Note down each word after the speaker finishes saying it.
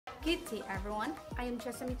Good day everyone, I am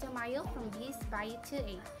Jessamine Tamayo from BS Bio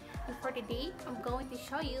 2A, and for today, I'm going to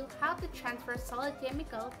show you how to transfer solid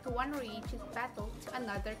chemical to one reagent bottle to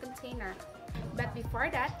another container. But before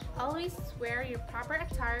that, always wear your proper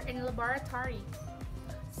attire in laboratory.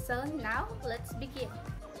 So now, let's begin.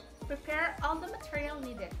 Prepare all the material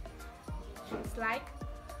needed, just like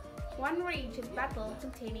one reagent bottle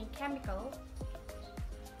containing chemical,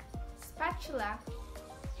 spatula,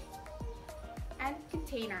 and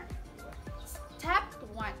container. Step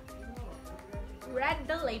 1. Read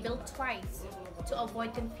the label twice to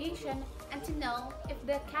avoid confusion and to know if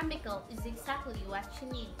the chemical is exactly what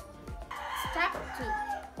you need. Step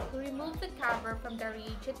 2. Remove the cover from the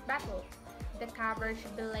reagent bottle. The cover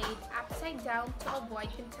should be laid upside down to avoid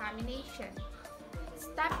contamination.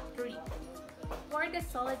 Step 3. Pour the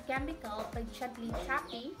solid chemical by gently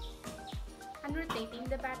tapping and rotating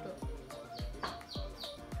the bottle.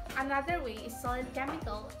 Another way is solid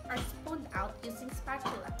chemical are spooned out using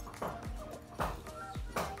spatula.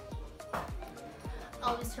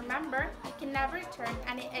 Always remember, you can never turn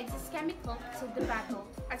any excess chemical to the bottle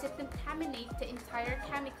as it contaminates the entire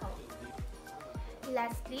chemical.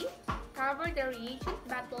 Lastly, cover the reagent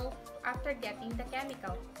bottle after getting the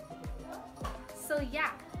chemical. So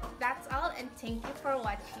yeah, that's all and thank you for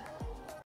watching.